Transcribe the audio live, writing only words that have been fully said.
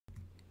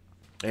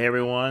Hey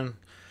everyone.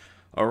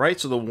 Alright,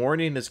 so the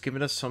warning has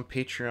given us some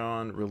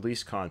Patreon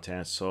release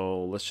content,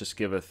 so let's just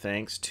give a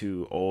thanks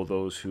to all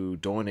those who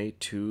donate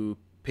to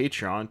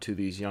Patreon to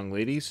these young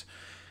ladies.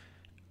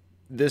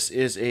 This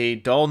is a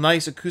dull,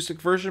 nice acoustic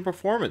version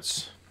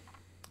performance.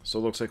 So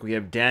it looks like we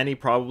have Danny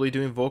probably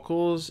doing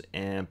vocals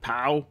and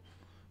Pow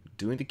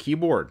doing the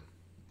keyboard.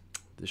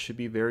 This should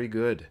be very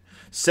good.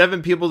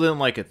 7 people didn't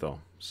like it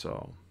though,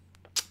 so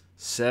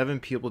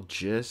 7 people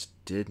just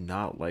did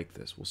not like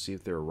this. We'll see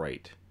if they're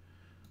right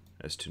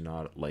as to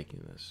not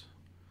liking this.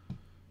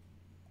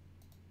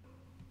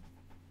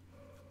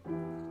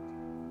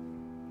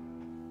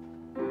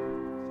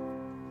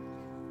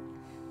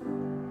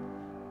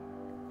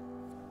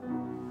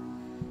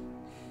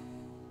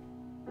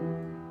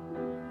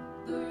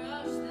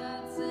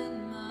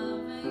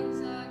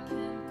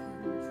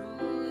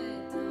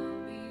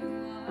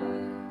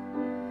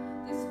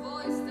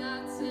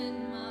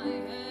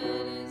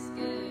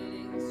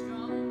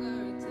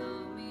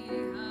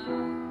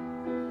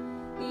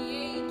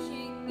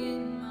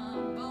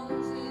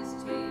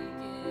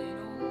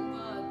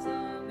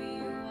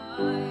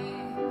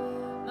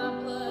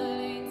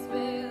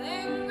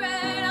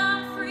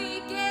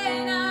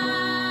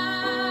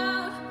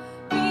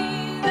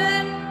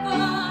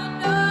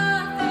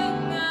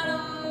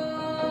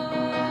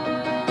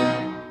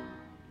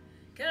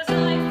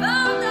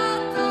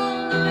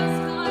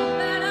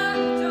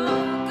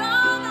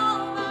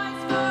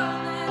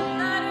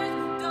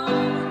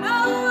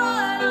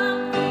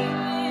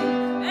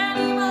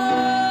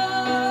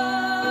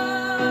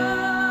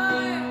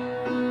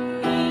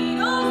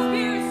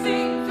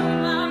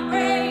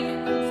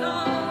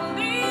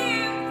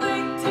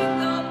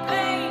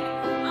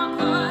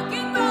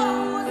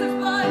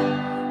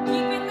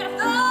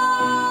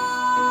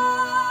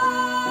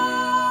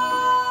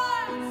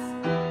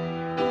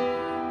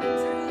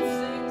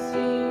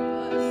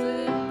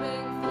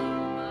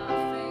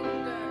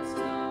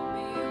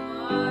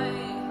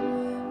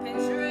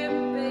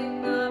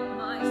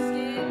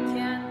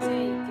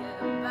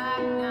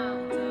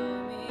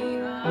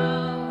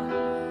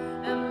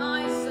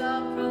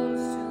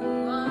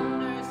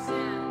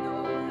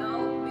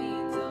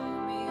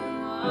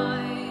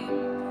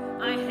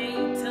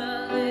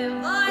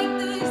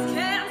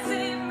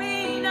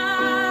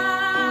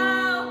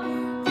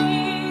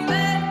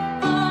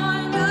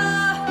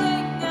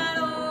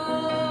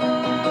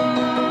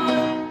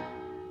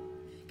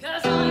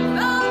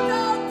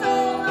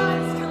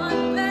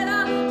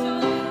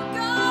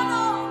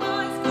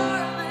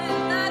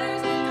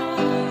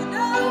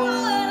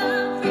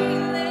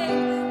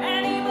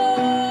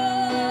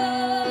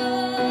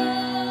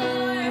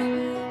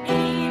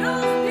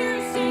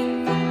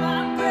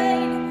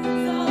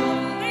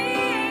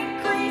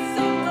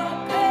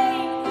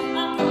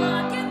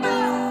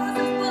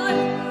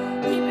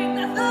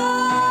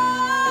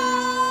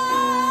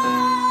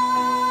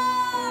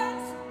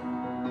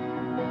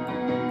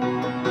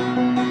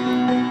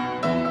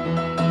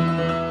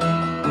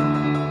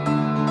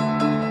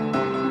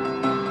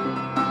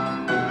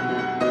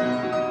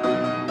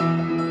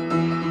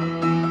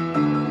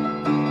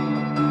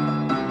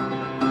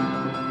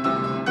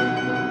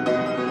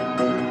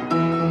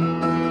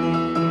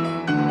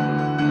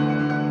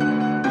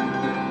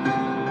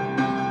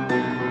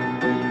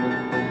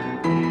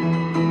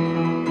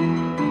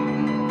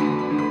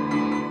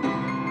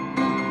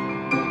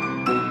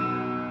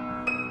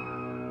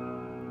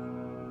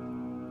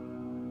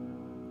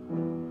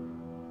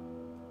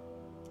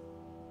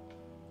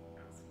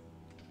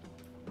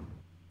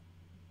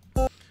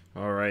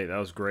 All right, that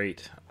was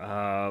great.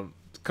 A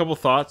couple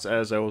thoughts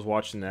as I was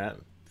watching that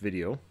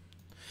video.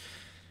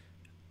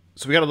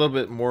 So we got a little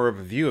bit more of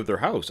a view of their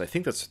house. I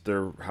think that's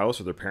their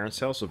house or their parents'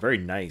 house. So very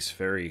nice,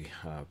 very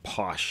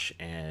posh,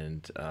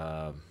 and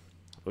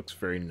looks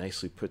very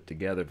nicely put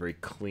together, very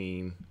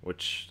clean.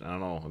 Which I don't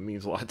know, it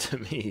means a lot to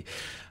me.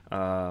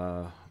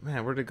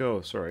 Man, where'd it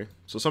go? Sorry.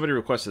 So somebody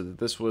requested that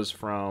this was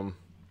from.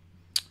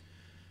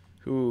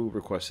 Who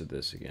requested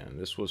this again?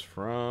 This was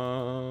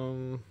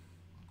from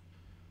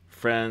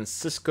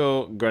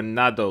Francisco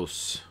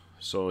Granados.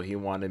 So he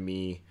wanted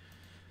me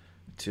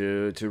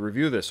to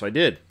review this, so I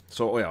did.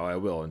 So yeah, I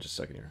will in just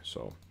a second here.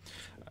 So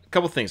a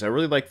couple things. I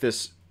really like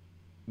this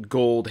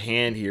gold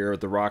hand here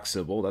with the rock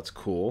symbol. That's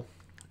cool.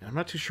 I'm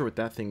not too sure what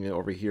that thing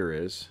over here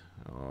is.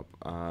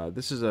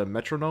 This is a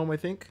metronome, I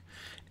think,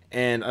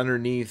 and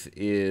underneath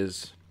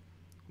is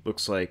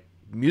looks like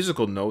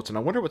musical notes, and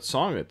I wonder what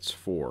song it's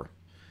for.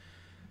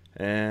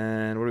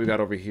 And what do we got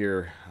over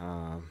here?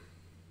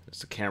 As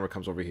the camera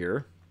comes over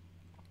here.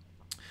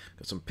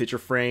 Got some picture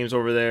frames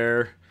over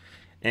there.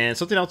 And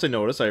something else I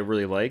noticed I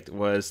really liked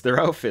was their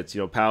outfits.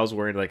 You know, Pal's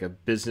wearing like a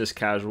business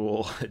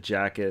casual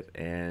jacket,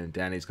 and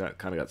Danny's got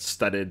kind of got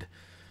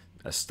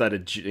a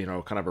studded, you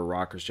know, kind of a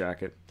rocker's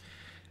jacket.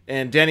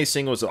 And Danny's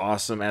single was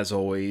awesome as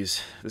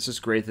always. This is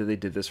great that they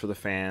did this for the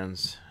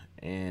fans.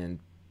 And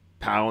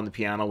Pal on the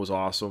piano was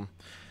awesome.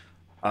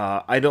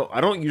 I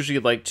don't usually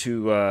like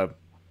to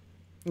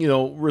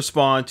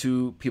respond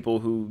to people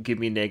who give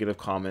me negative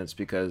comments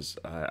because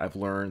I've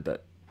learned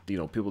that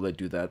people that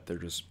do that, they're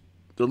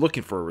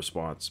looking for a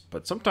response.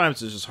 But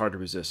sometimes it's just hard to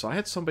resist. So I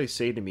had somebody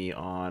say to me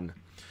I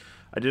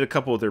did a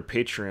couple of their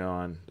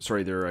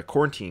their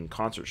quarantine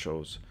concert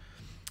shows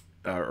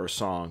or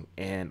song,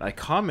 and I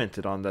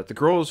commented on that. The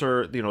girls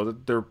are,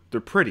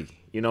 they're pretty,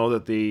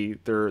 that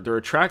they're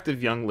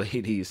attractive young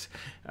ladies,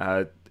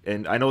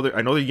 and I know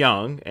they're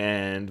young,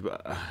 and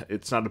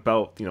it's not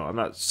about, I'm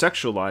not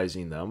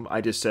sexualizing them.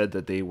 I just said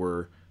that they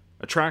were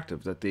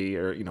attractive, that they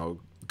are,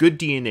 good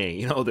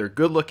DNA. They're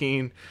good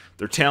looking,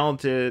 they're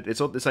talented. It's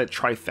like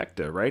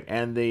trifecta, right?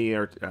 And they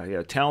are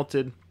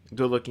talented,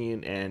 good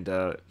looking, and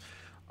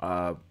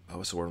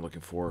what's the word I'm looking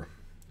for?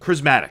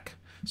 Charismatic.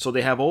 So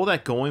they have all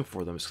that going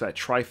for them. It's that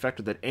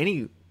trifecta that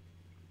any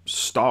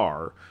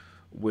star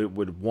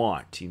would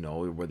want,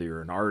 whether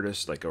you're an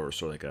artist, or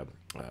sort of like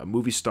a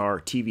movie star,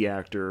 TV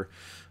actor,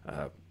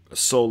 a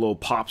solo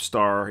pop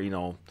star.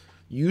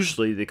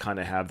 Usually they kind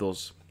of have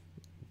those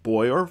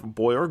boy or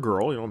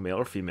girl, male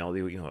or female,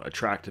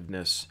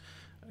 attractiveness,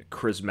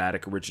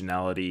 charismatic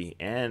originality,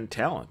 and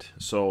talent.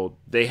 So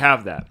they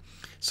have that.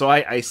 So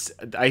I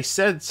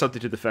said something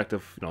to the effect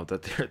of,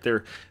 that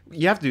they're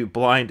you have to be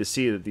blind to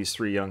see that these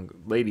three young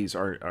ladies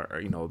are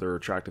they're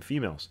attractive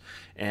females.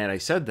 And I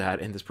said that,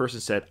 and this person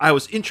said, I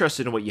was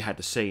interested in what you had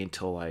to say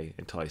until I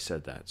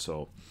said that.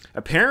 So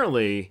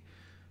apparently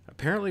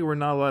we're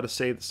not allowed to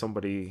say that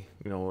somebody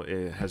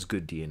has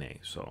good DNA.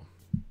 So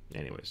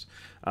anyways,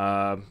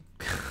 I'll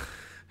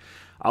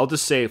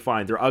just say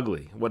fine, they're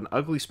ugly. What an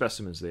ugly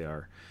specimens they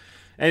are.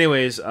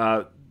 Anyways,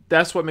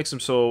 that's what makes them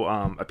so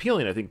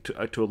appealing, I think,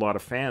 to a lot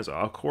of fans.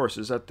 Of course,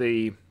 is that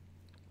they,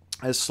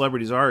 as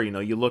celebrities are,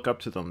 you look up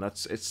to them.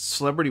 It's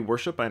celebrity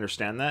worship. I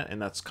understand that,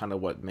 and that's kind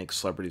of what makes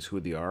celebrities who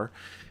they are.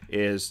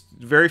 Is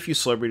very few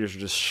celebrities are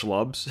just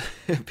schlubs,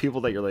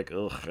 people that you're like,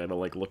 ugh, I don't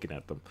like looking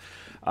at them.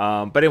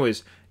 But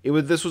anyways,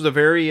 this was a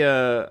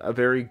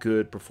very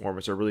good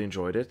performance. I really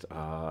enjoyed it.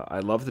 I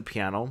love the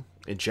piano.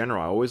 In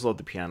general, I always love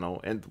the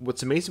piano. And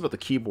what's amazing about the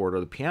keyboard or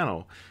the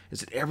piano is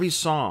that every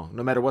song,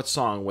 no matter what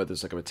song, whether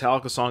it's like a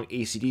Metallica song,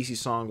 AC/DC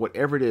song,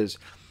 whatever it is,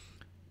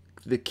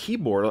 the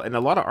keyboard, and a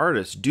lot of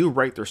artists do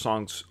write their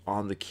songs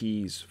on the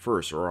keys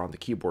first or on the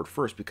keyboard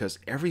first, because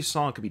every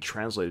song can be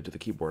translated to the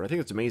keyboard. I think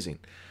it's amazing.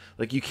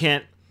 Like you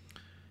can't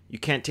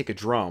take a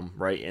drum,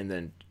 right, and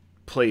then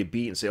play a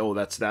beat and say, oh,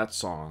 that's that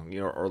song,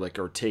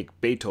 or take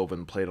Beethoven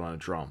and play it on a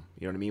drum.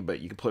 You know what I mean? But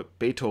you can put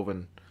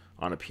Beethoven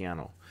on a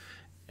piano,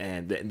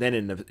 and then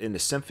in the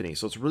symphony.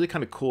 So it's really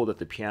kind of cool that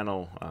the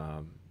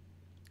piano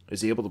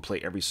is able to play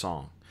every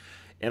song.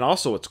 And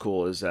also what's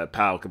cool is that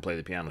Pal can play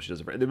the piano. She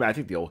doesn't. I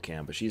think they all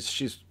can, but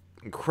she's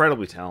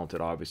incredibly talented,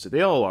 obviously.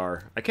 They all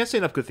are. I can't say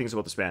enough good things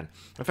about this band.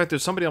 In fact,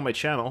 there's somebody on my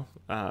channel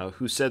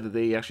who said that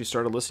they actually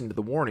started listening to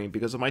The Warning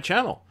because of my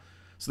channel.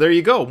 So there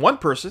you go.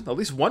 At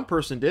least one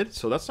person did,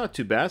 so that's not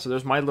too bad. So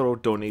there's my little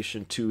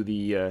donation to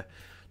the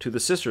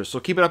sisters. So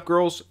keep it up,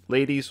 girls,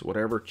 ladies,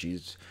 whatever.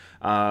 Jeez.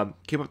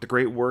 Keep up the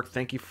great work.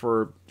 Thank you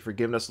for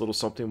giving us a little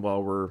something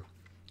while we're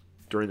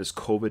during this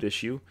COVID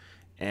issue.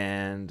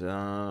 And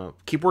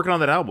keep working on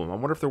that album. I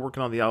wonder if they're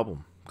working on the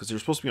album, because they're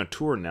supposed to be on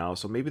tour now,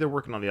 so maybe they're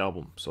working on the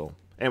album. So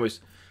anyways,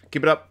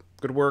 keep it up.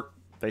 Good work.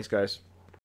 Thanks, guys.